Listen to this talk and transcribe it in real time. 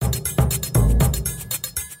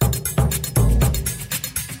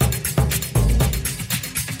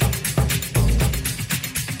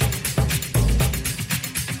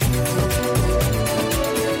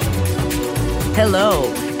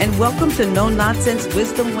Welcome to No Nonsense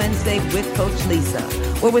Wisdom Wednesday with Coach Lisa,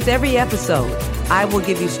 where with every episode, I will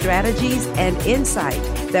give you strategies and insight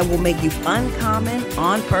that will make you uncommon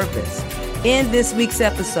on purpose. In this week's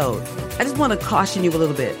episode, I just want to caution you a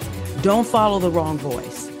little bit. Don't follow the wrong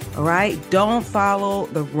voice, all right? Don't follow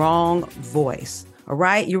the wrong voice, all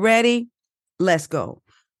right? You ready? Let's go.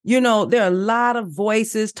 You know, there are a lot of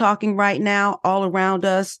voices talking right now all around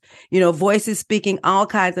us, voices speaking all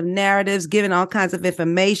kinds of narratives, giving all kinds of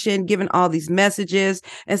information, giving all these messages.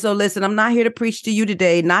 And so listen, I'm not here to preach to you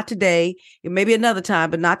today, not today, maybe another time,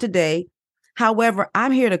 but not today. However,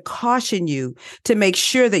 I'm here to caution you to make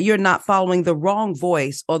sure that you're not following the wrong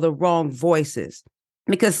voice or the wrong voices.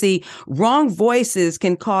 Because see, wrong voices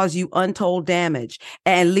can cause you untold damage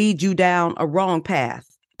and lead you down a wrong path.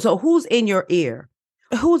 So who's in your ear?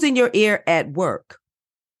 Who's in your ear at work?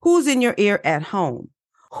 Who's in your ear at home?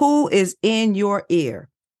 Who is in your ear?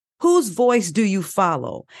 Whose voice do you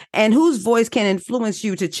follow? And whose voice can influence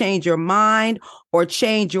you to change your mind or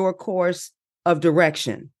change your course of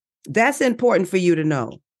direction? That's important for you to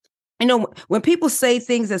know. When people say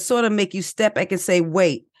things that sort of make you step back and say,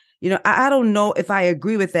 wait, I don't know if I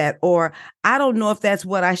agree with that, or I don't know if that's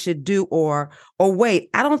what I should do, or wait,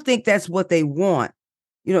 I don't think that's what they want.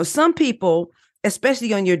 Some people,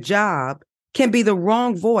 especially on your job, can be the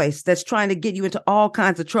wrong voice that's trying to get you into all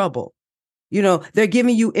kinds of trouble. They're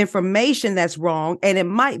giving you information that's wrong, and it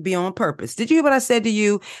might be on purpose. Did you hear what I said to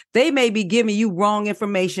you? They may be giving you wrong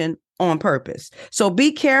information on purpose. So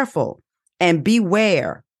be careful and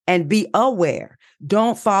beware and be aware.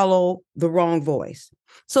 Don't follow the wrong voice.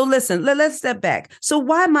 So listen, let's step back. So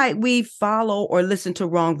why might we follow or listen to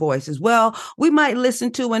wrong voices? Well, we might listen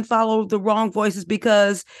to and follow the wrong voices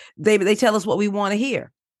because they tell us what we want to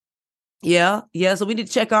hear. Yeah. So we need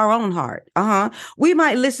to check our own heart. We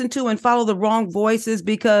might listen to and follow the wrong voices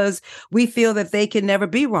because we feel that they can never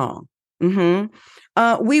be wrong.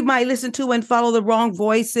 We might listen to and follow the wrong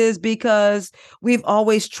voices because we've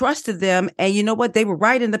always trusted them. And you know what? They were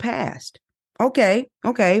right in the past. Okay.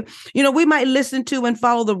 We might listen to and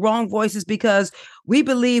follow the wrong voices because we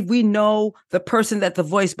believe we know the person that the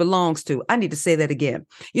voice belongs to. I need to say that again.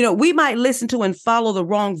 We might listen to and follow the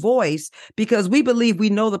wrong voice because we believe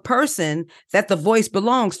we know the person that the voice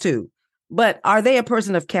belongs to. But are they a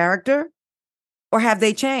person of character, or have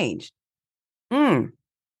they changed? We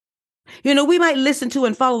might listen to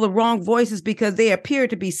and follow the wrong voices because they appear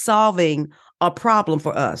to be solving a problem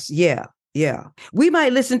for us. Yeah. We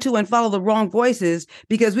might listen to and follow the wrong voices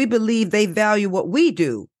because we believe they value what we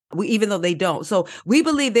do, even though they don't. So we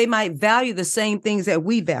believe they might value the same things that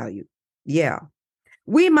we value. Yeah.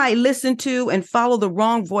 We might listen to and follow the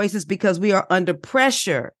wrong voices because we are under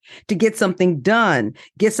pressure to get something done,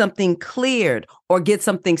 get something cleared, or get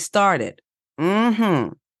something started.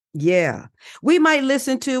 Yeah. We might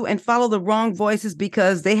listen to and follow the wrong voices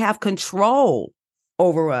because they have control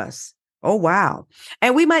over us. Oh, wow.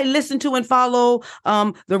 And we might listen to and follow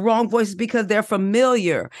the wrong voices because they're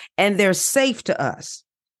familiar and they're safe to us.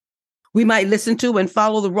 We might listen to and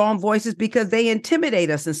follow the wrong voices because they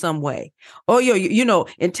intimidate us in some way. Oh,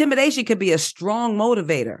 intimidation can be a strong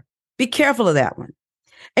motivator. Be careful of that one.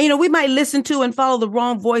 And, we might listen to and follow the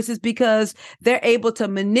wrong voices because they're able to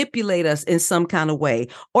manipulate us in some kind of way.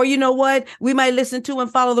 Or you know what? We might listen to and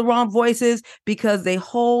follow the wrong voices because they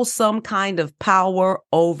hold some kind of power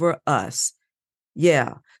over us.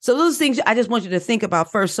 Yeah. So those things I just want you to think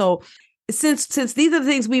about first. So since these are the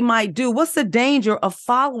things we might do, what's the danger of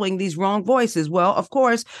following these wrong voices? Well, of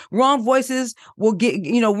course, wrong voices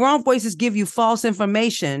give you false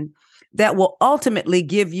information that will ultimately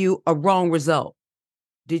give you a wrong result.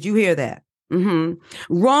 Did you hear that?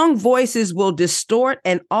 Wrong voices will distort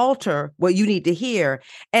and alter what you need to hear,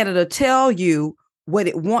 and it'll tell you what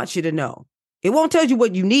it wants you to know. It won't tell you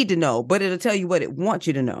what you need to know, but it'll tell you what it wants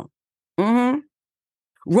you to know.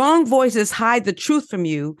 Wrong voices hide the truth from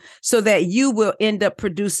you so that you will end up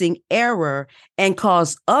producing error and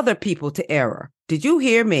cause other people to error. Did you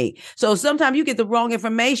hear me? So sometimes you get the wrong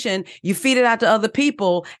information, you feed it out to other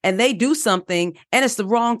people, and they do something, and it's the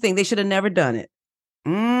wrong thing. They should have never done it.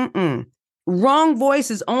 Wrong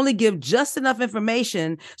voices only give just enough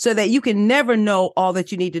information so that you can never know all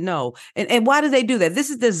that you need to know. And why do they do that? This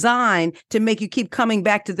is designed to make you keep coming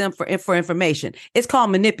back to them for information. It's called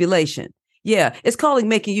manipulation. Yeah, it's called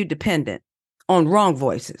making you dependent on wrong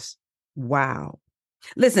voices. Wow.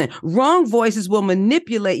 Listen, wrong voices will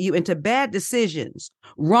manipulate you into bad decisions,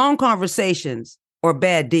 wrong conversations, or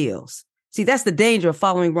bad deals. See, that's the danger of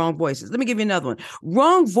following wrong voices. Let me give you another one.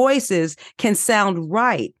 Wrong voices can sound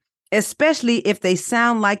right, especially if they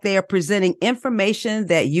sound like they are presenting information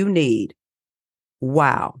that you need.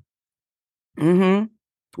 Wow.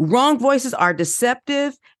 Wrong voices are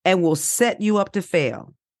deceptive and will set you up to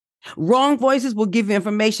fail. Wrong voices will give you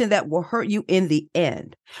information that will hurt you in the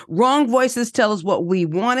end. Wrong voices tell us what we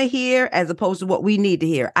want to hear as opposed to what we need to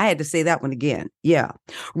hear. I had to say that one again. Yeah.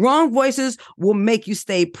 Wrong voices will make you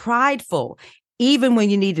stay prideful, even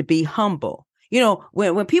when you need to be humble. You know,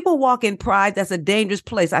 when people walk in pride, that's a dangerous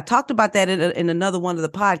place. I talked about that in another one of the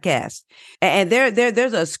podcasts. And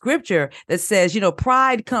there's a scripture that says, you know,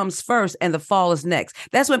 pride comes first and the fall is next.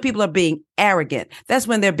 That's when people are being arrogant. That's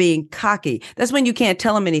when they're being cocky. That's when you can't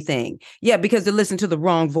tell them anything. Yeah, because they listen to the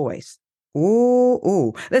wrong voice.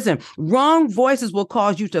 Ooh. Listen, wrong voices will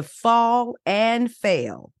cause you to fall and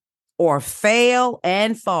fail, or fail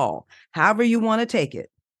and fall, however you want to take it.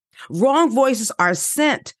 Wrong voices are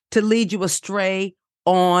sent to lead you astray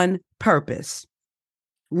on purpose.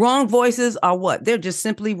 Wrong voices are what? They're just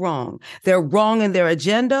simply wrong. They're wrong in their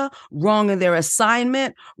agenda, wrong in their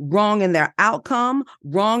assignment, wrong in their outcome,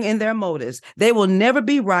 wrong in their motives. They will never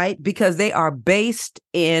be right because they are based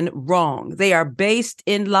in wrong. They are based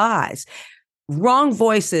in lies. Wrong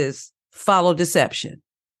voices follow deception.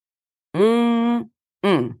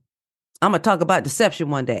 I'm going to talk about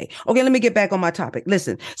deception one day. Okay, let me get back on my topic.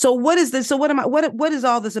 Listen. So what is this? So what is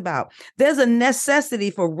all this about? There's a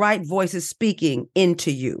necessity for right voices speaking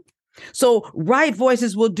into you. So right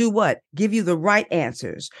voices will do what? Give you the right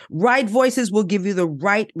answers. Right voices will give you the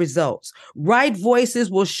right results. Right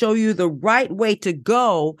voices will show you the right way to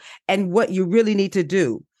go and what you really need to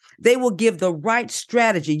do. They will give the right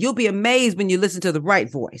strategy. You'll be amazed when you listen to the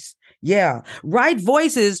right voice. Yeah. Right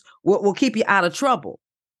voices will keep you out of trouble.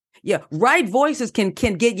 Yeah, right voices can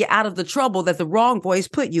get you out of the trouble that the wrong voice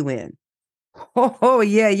put you in.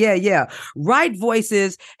 Yeah. Right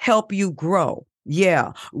voices help you grow.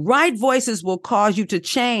 Yeah. Right voices will cause you to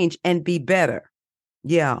change and be better.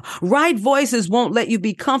 Yeah. Right voices won't let you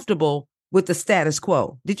be comfortable with the status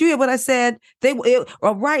quo. Did you hear what I said?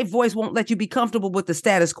 A right voice won't let you be comfortable with the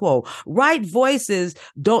status quo. Right voices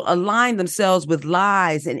don't align themselves with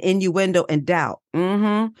lies and innuendo and doubt.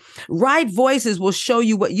 Right voices will show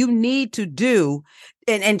you what you need to do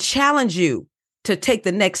and challenge you to take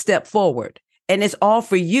the next step forward. And it's all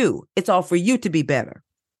for you. It's all for you to be better.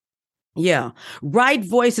 Yeah. Right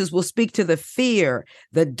voices will speak to the fear,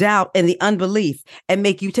 the doubt, and the unbelief and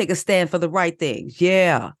make you take a stand for the right things.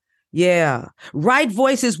 Yeah. Right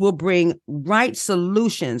voices will bring right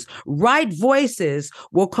solutions. Right voices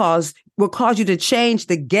will cause you to change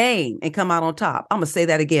the game and come out on top. I'm going to say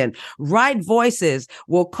that again. Right voices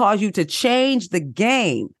will cause you to change the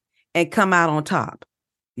game and come out on top.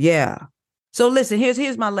 Yeah. So listen,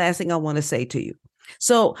 here's my last thing I want to say to you.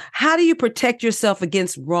 So how do you protect yourself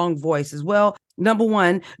against wrong voices? Well, number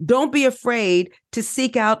one, don't be afraid to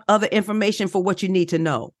seek out other information for what you need to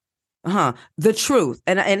know. The truth.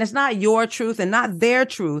 And it's not your truth and not their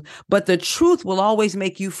truth, but the truth will always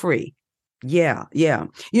make you free. Yeah. You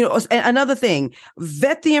know, another thing,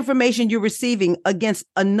 vet the information you're receiving against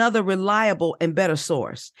another reliable and better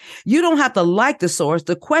source. You don't have to like the source.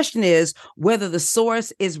 The question is whether the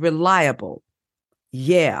source is reliable.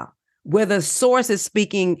 Yeah. Whether the source is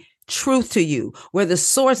speaking truth to you, where the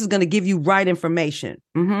source is going to give you right information.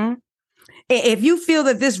 If you feel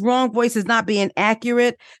that this wrong voice is not being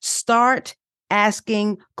accurate, start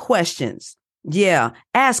asking questions. Yeah,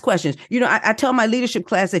 ask questions. You know, I tell my leadership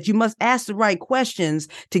class that you must ask the right questions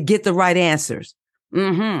to get the right answers.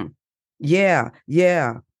 Yeah.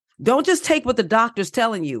 Don't just take what the doctor's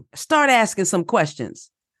telling you. Start asking some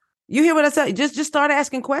questions. You hear what I say? Just start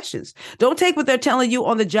asking questions. Don't take what they're telling you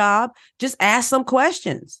on the job. Just ask some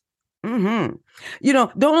questions. You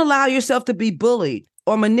know, don't allow yourself to be bullied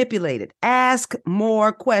or manipulated. Ask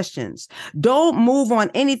more questions. Don't move on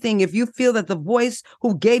anything if you feel that the voice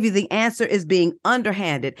who gave you the answer is being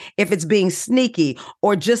underhanded, if it's being sneaky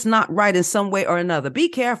or just not right in some way or another. Be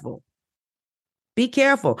careful. Be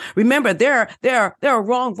careful. Remember, there are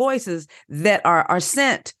wrong voices that are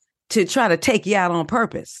sent to try to take you out on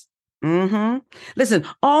purpose. Listen,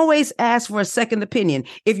 always ask for a second opinion.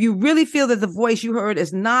 If you really feel that the voice you heard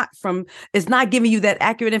is not giving you that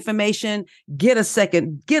accurate information, get a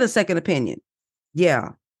second opinion. Yeah.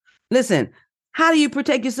 Listen, how do you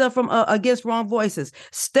protect yourself from against wrong voices?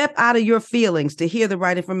 Step out of your feelings to hear the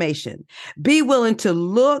right information. Be willing to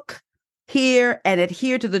look, hear, and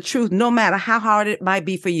adhere to the truth, no matter how hard it might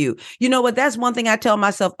be for you. You know what? That's one thing I tell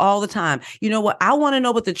myself all the time. You know what? I want to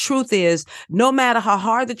know what the truth is, no matter how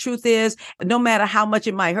hard the truth is, no matter how much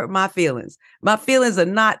it might hurt my feelings. My feelings are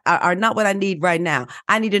not what I need right now.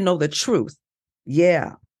 I need to know the truth.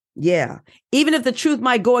 Yeah. Even if the truth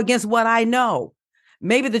might go against what I know,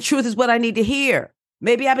 maybe the truth is what I need to hear.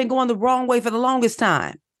 Maybe I've been going the wrong way for the longest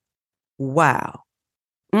time. Wow.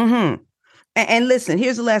 Mm-hmm. And listen,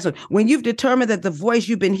 here's the last one. When you've determined that the voice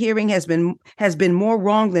you've been hearing has been more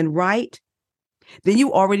wrong than right, then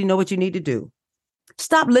you already know what you need to do.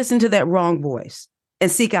 Stop listening to that wrong voice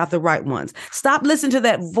and seek out the right ones. Stop listening to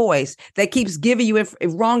that voice that keeps giving you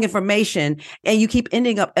wrong information, and you keep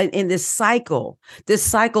ending up in this cycle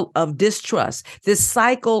of distrust, this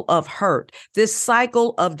cycle of hurt, this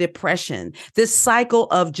cycle of depression, this cycle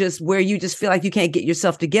of just where you just feel like you can't get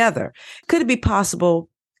yourself together. Could it be possible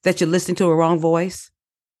that you're listening to a wrong voice?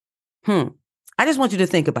 I just want you to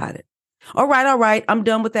think about it. All right. I'm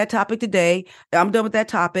done with that topic today. I'm done with that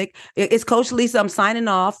topic. It's Coach Lisa. I'm signing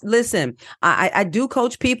off. Listen, I do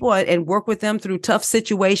coach people and work with them through tough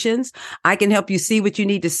situations. I can help you see what you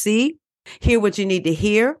need to see, hear what you need to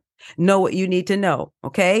hear, know what you need to know.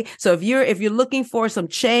 Okay. So if you're looking for some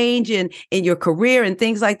change in your career and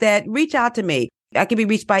things like that, reach out to me. I can be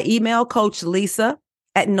reached by email, Coach Lisa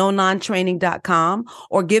at nonontraining.com,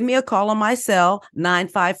 or give me a call on my cell,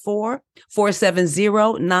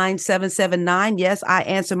 954-470-9779. Yes, I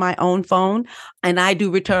answer my own phone and I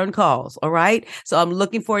do return calls. All right. So I'm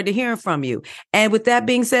looking forward to hearing from you. And with that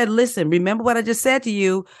being said, listen, remember what I just said to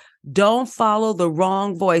you. Don't follow the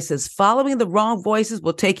wrong voices. Following the wrong voices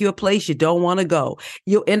will take you a place you don't want to go.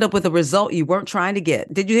 You'll end up with a result you weren't trying to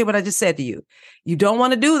get. Did you hear what I just said to you? You don't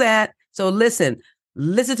want to do that. So listen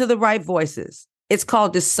to the right voices. It's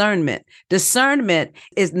called discernment. Discernment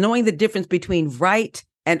is knowing the difference between right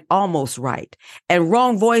and almost right. And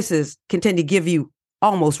wrong voices can tend to give you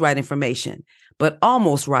almost right information, but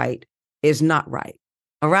almost right is not right.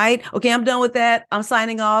 All right. Okay. I'm done with that. I'm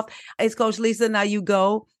signing off. It's Coach Lisa. Now you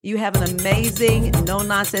go. You have an amazing, no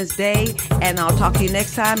nonsense day. And I'll talk to you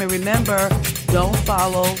next time. And remember, don't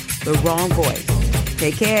follow the wrong voice.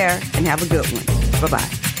 Take care and have a good one. Bye-bye.